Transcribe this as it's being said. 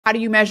How do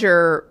you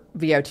measure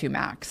VO2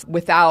 max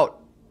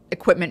without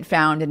equipment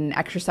found in an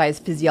exercise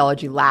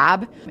physiology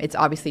lab? It's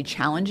obviously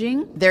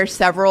challenging. There's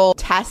several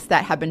tests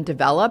that have been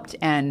developed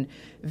and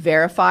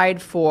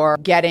verified for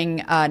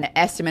getting an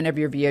estimate of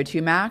your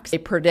VO2 max. They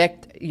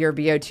predict your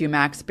VO2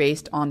 max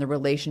based on the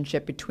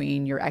relationship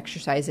between your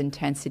exercise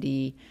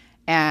intensity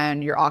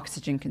and your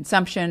oxygen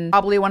consumption.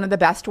 Probably one of the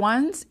best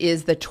ones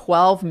is the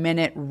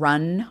 12-minute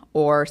run,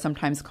 or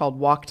sometimes called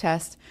walk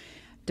test,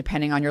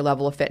 depending on your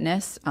level of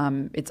fitness.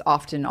 It's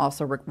often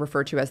also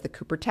referred to as the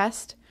Cooper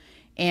test.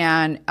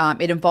 And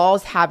it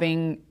involves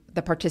having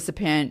the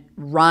participant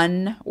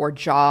run or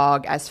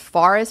jog as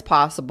far as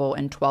possible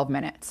in 12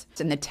 minutes.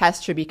 And the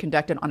test should be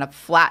conducted on a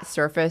flat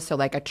surface. So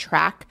like a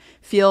track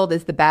field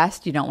is the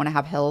best. You don't want to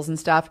have hills and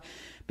stuff,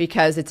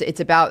 because it's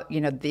about,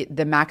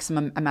 the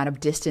maximum amount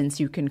of distance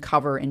you can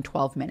cover in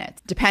 12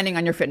 minutes. Depending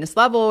on your fitness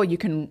level, you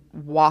can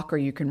walk or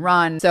you can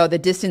run. So the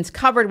distance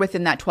covered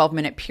within that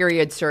 12-minute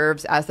period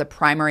serves as the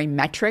primary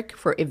metric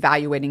for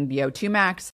evaluating VO2 max.